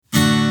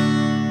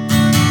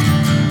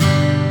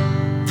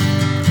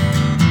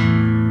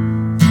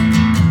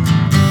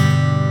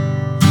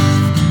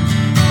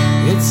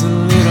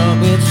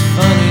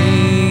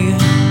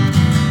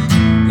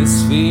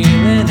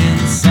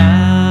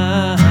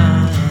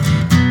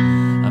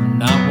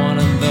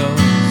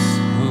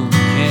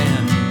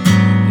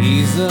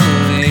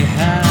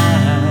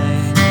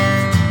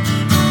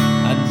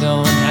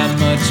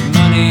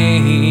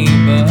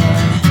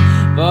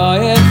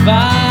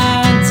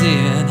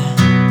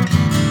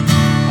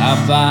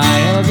I'll buy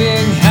a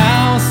big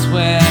house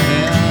where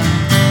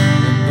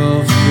we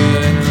both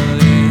could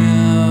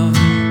live.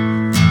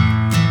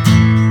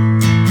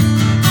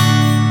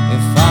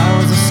 If I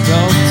was a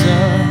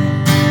sculptor,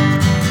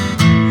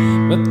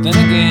 but then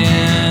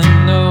again,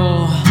 no,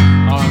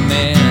 or a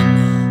man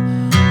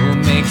who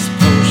makes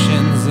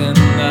potions in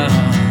the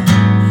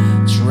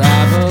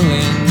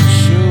traveling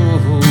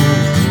shoe.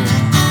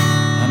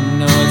 I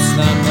know it's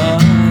not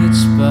much,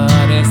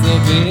 but it's the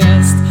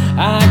best I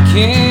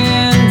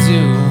can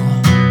do.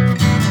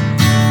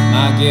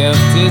 My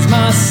gift is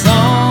my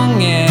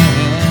song, and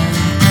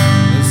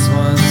this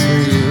one's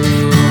for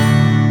you.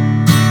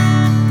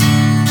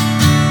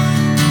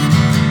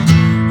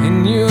 And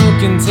you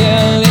can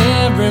tell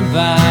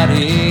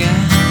everybody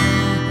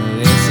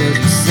this is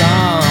your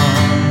song.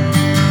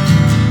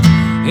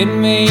 It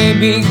may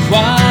be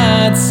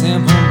quite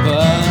simple,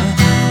 but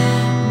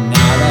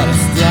now that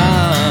it's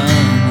done,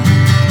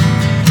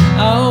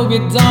 I hope you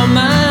don't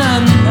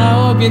mind, I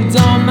hope you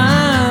don't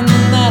mind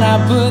that I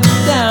put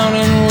down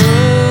in words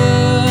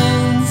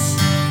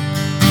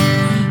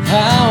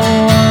how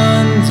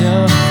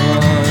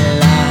wonderful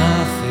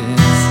life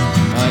is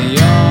while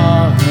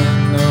you're in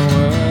the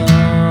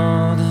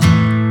world.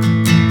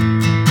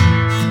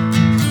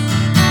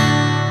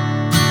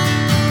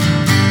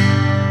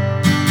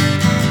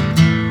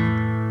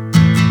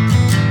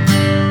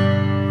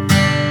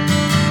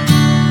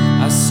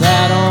 I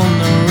sat on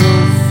the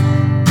roof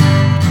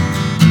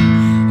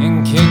and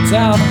kicked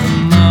out the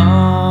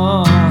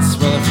moss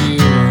with a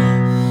few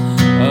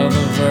of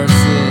the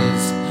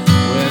verses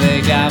where they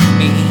got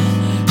me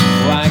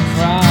quite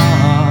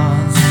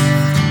cross.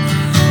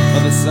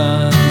 But the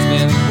sun's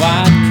been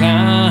quite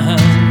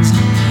kind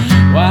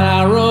while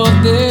I wrote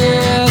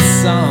this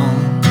song.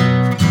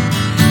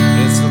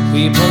 It's for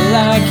people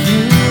like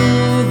you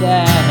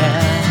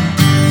that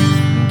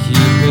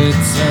keep it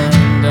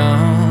turned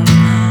on.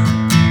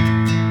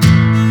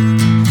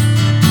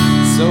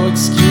 So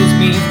excuse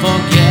me for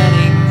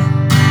getting,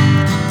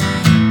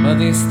 but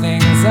these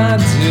things I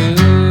do,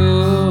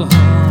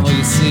 well,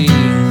 you see,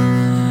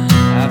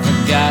 I've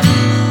forgotten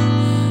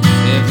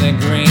if they're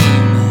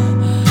green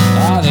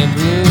or they're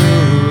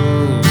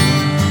blue.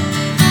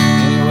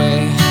 Anyway,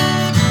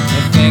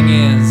 the thing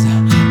is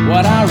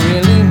what I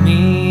really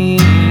mean.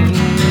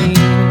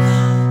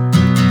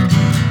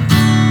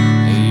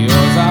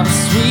 Yours are the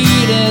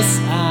sweetest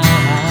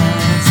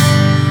eyes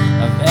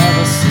I've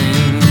ever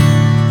seen.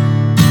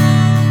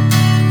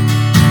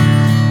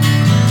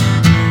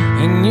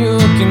 And you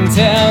can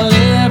tell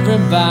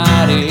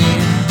everybody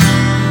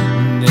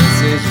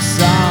this is your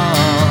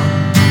song.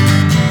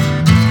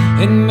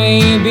 It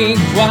may be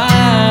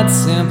quite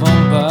simple,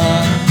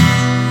 but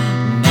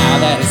now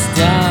that it's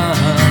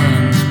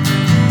done,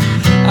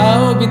 I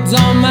hope you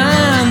don't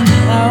mind,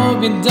 I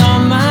hope you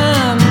don't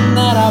mind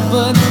that I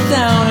put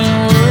down in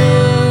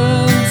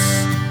words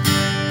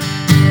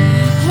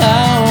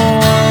how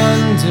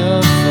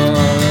wonderful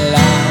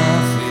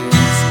life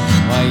is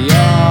while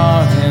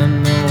you're in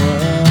the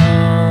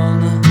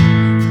world.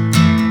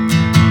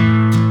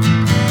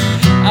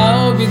 I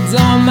hope you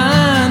don't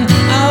mind,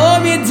 I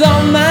hope you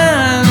don't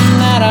mind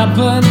that I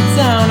put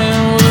down in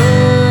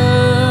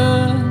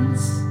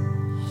words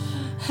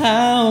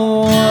how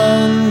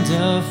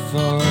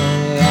wonderful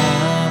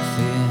life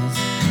is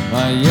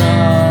while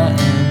you're